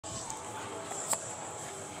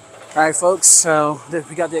Alright folks, so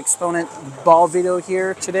we got the Xponent ball video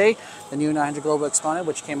here today, the new 900 Global Xponent,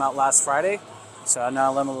 which came out last Friday. So I'm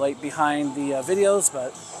now a little late behind the videos,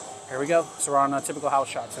 but here we go. So we're on a typical house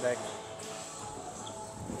shot today.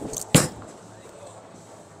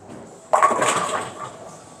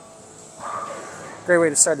 Great way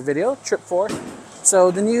to start the video, trip 4.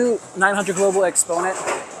 So the new 900 Global Xponent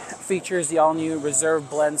features the all-new Reserve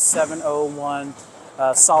Blend 701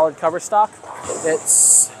 solid cover stock.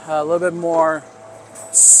 It's a little bit more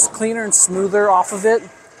cleaner and smoother off of it,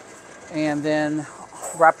 and then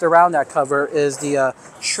wrapped around that cover is the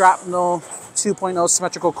Shrapnel 2.0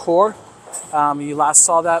 symmetrical core. You last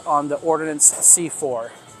saw that on the Ordnance C4.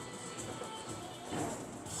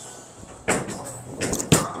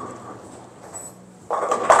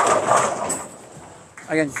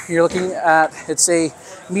 Again, you're looking at, it's a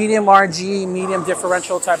medium RG, medium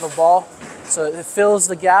differential type of ball. So it fills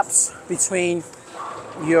the gaps between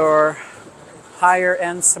your higher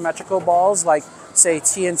end symmetrical balls, like say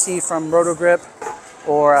TNT from Rotogrip,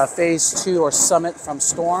 or Phase 2 or Summit from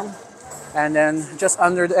Storm. And then just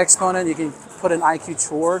under the Xponent, you can put an IQ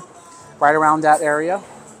Tour right around that area.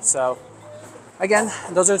 So again,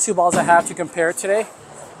 those are the two balls I have to compare today.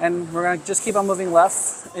 And we're gonna just keep on moving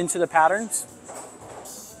left into the patterns.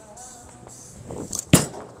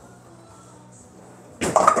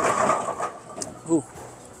 Ooh.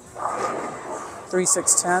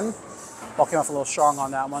 3-6-10. Ball came off a little strong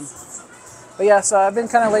on that one. But yeah, so I've been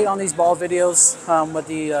kind of late on these ball videos with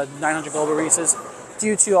the 900 Global releases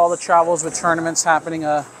due to all the travels with tournaments happening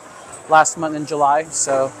last month in July.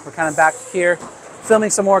 So we're kind of back here filming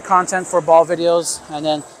some more content for ball videos. And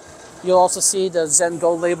then you'll also see the Zen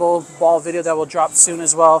Gold Label ball video that will drop soon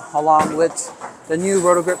as well, along with the new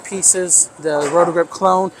Rotogrip pieces, the Rotogrip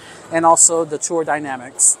clone, and also the Tour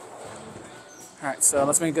Dynamics. All right, so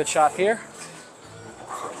let's make a good shot here.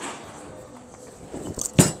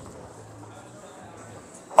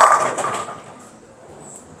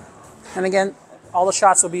 And again, all the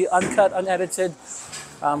shots will be uncut, unedited.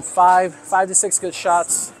 5 to 6 good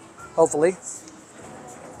shots, hopefully.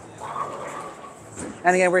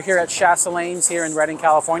 And again, we're here at Shasta Lanes here in Redding,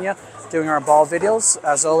 California, doing our ball videos.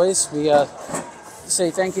 As always, we say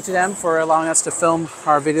thank you to them for allowing us to film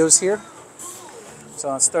our videos here.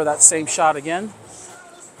 So let's throw that same shot again.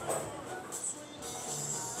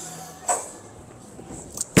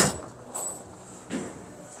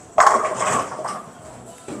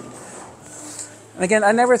 And again,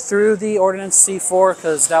 I never threw the Ordnance C4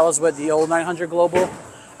 because that was with the old 900 Global.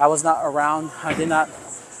 I was not around.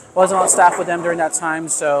 Wasn't on staff with them during that time,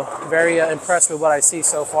 so very impressed with what I see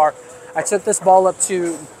so far. I took this ball up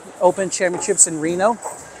to Open Championships in Reno,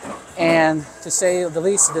 and to say the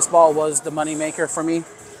least, this ball was the money maker for me.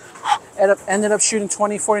 Ended up shooting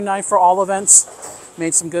 20-49 for all events.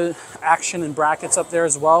 Made some good action and brackets up there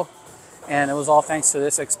as well, and it was all thanks to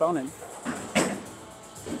this Xponent.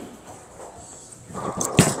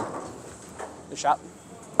 Good shot.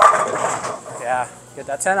 Yeah, get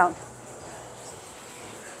that 10 out.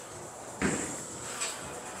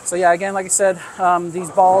 So yeah, again, like I said, these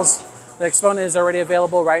balls, the Xponent is already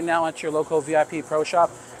available right now at your local VIP Pro Shop.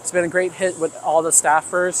 It's been a great hit with all the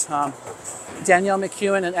staffers. Danielle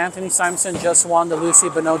McEwen and Anthony Simonson just won the Lucy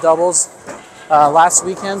Bonneau doubles last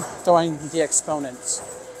weekend throwing the Xponents.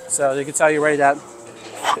 So they can tell you already that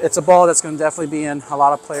it's a ball that's going to definitely be in a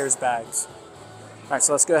lot of players' bags. All right,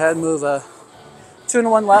 so let's go ahead and move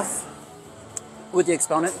 2-1 left with the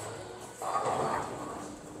Xponent.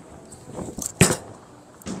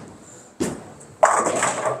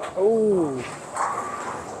 Oh,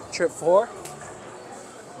 trip 4.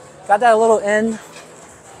 Got that a little in,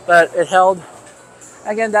 but it held.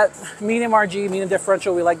 Again, that medium RG, medium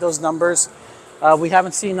differential, we like those numbers. We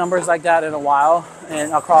haven't seen numbers like that in a while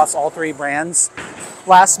and across all 3 brands.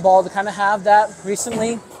 Last ball to kind of have that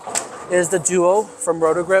recently is the Duo from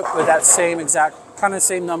Rotogrip with that same exact, kind of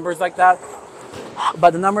same numbers like that.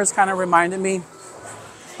 But the numbers kind of reminded me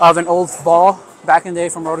of an old ball back in the day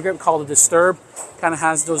from Rotogrip called a Disturb. Kind of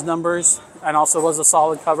has those numbers, and also was a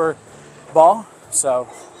solid cover ball. So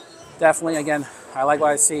definitely, again, I like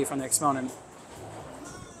what I see from the Xponent.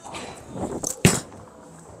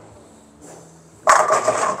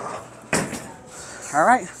 All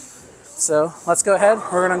right, so let's go ahead.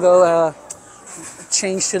 We're gonna go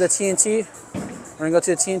change to the TNT. We're gonna go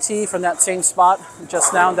to the TNT from that same spot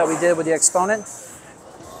just now that we did with the Xponent.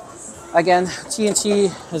 Again,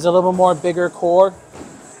 TNT is a little more bigger core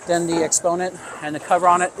than the Xponent, and the cover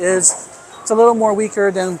on it it's a little more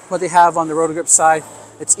weaker than what they have on the Rotogrip side.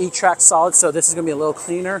 It's E-Track solid, so this is going to be a little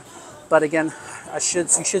cleaner. But again, you should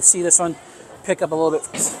see this one pick up a little bit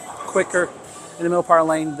quicker in the middle part of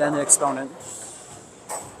the lane than the Xponent.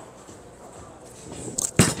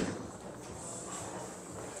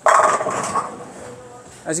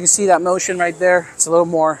 As you can see, that motion right there, it's a little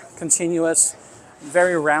more continuous,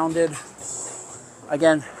 very rounded.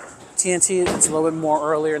 Again, TNT, it's a little bit more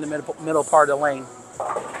earlier in the middle part of the lane.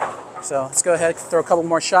 So let's go ahead, throw a couple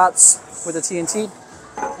more shots with the TNT,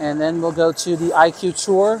 and then we'll go to the IQ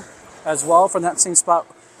Tour as well from that same spot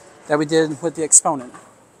that we did with the Xponent.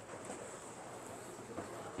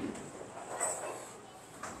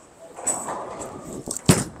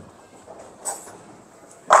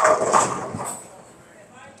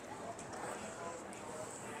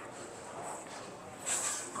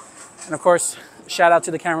 And of course, shout out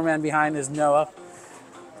to the cameraman behind is Noah.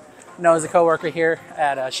 Noah's a coworker here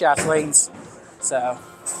at Shafts Lanes, so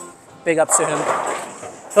big ups to him.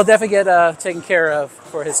 He'll definitely get taken care of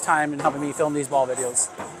for his time and helping me film these ball videos.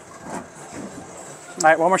 All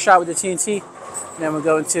right, one more shot with the TNT, and then we'll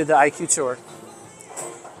go into the IQ Tour.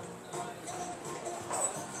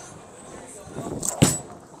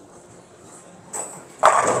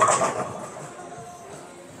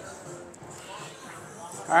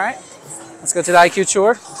 All right, let's go to the IQ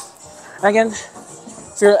Tour. Again,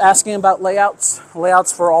 if you're asking about layouts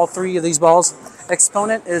for all three of these balls,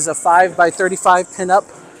 Xponent is a 5 by 35 pin up.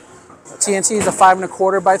 TNT is a 5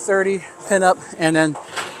 1/4 by 30 pin up, and then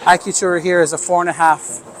IQ Tour here is a 4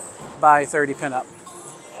 1/2 by 30 pin up.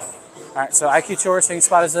 All right, so IQ Tour, same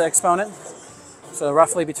spot as the Xponent, so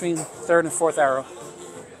roughly between third and fourth arrow.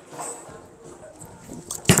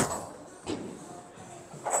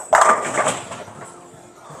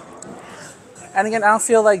 And again, I don't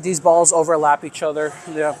feel like these balls overlap each other.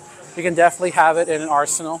 You can definitely have it in an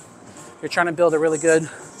arsenal. You're trying to build a really good,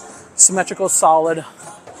 symmetrical, solid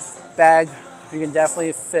bag. You can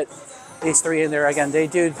definitely fit these three in there. Again, they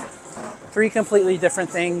do three completely different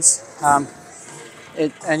things.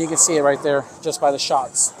 And you can see it right there just by the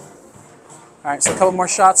shots. All right, so a couple more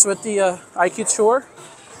shots with the IQ Tour,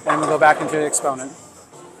 and we'll go back into the Xponent.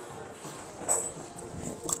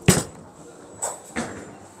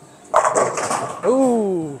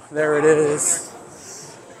 Ooh, there it is.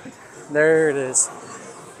 There it is.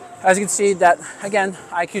 As you can see, that again,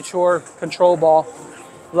 IQ Tour control ball,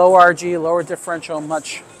 low RG, lower differential,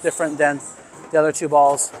 much different than the other two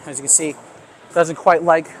balls. As you can see, doesn't quite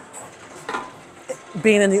like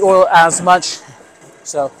being in the oil as much.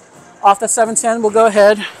 So off the 710, we'll go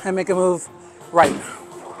ahead and make a move right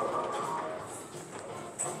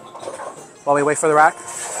while we wait for the rack.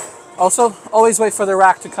 Also, always wait for the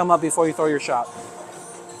rack to come up before you throw your shot.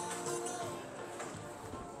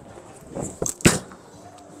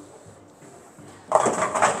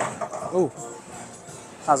 Ooh,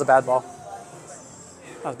 that was a bad ball.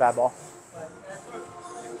 That was a bad ball.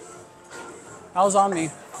 That was on me.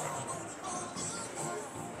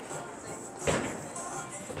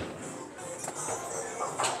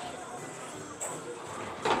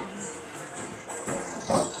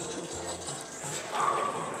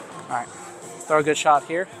 All right, throw a good shot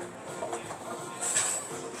here.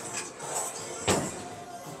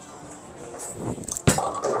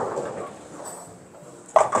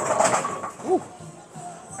 Ooh.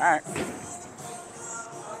 All right.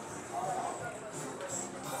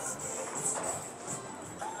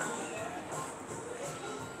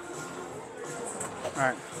 All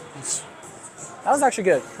right. That was actually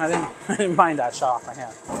good. I didn't mind that shot off my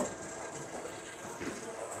hand.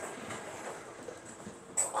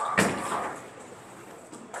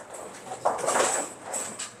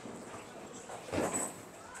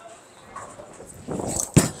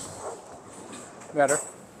 Better.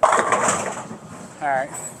 All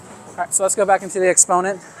right, so let's go back into the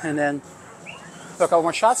Xponent and then throw a couple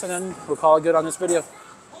more shots, and then we'll call it good on this video.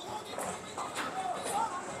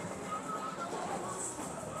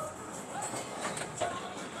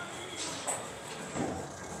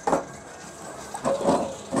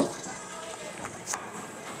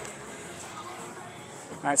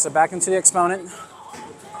 All right, so back into the Xponent.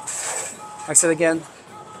 Like I said again,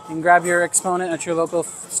 you can grab your Xponent at your local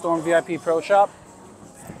Storm VIP Pro Shop.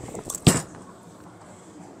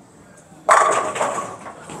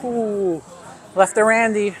 Ooh, left the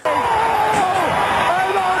Randy.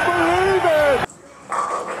 I don't believe it!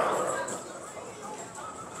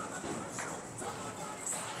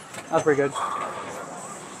 That was pretty good.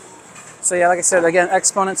 So yeah, like I said, again,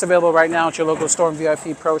 Xponent's available right now at your local Storm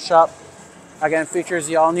VIP Pro Shop. Again, features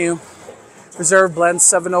the all-new Reserve Blend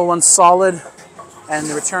 701 Solid and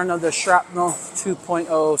the return of the Shrapnel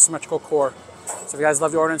 2.0 symmetrical core. So if you guys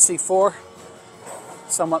love your Ordnance C4,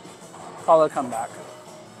 somewhat call it a comeback.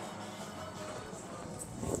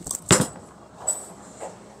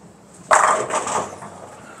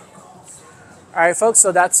 All right, folks,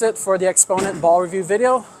 so that's it for the Xponent ball review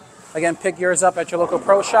video. Again, pick yours up at your local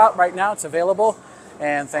pro shop right now. It's available.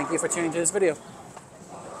 And thank you for tuning to this video.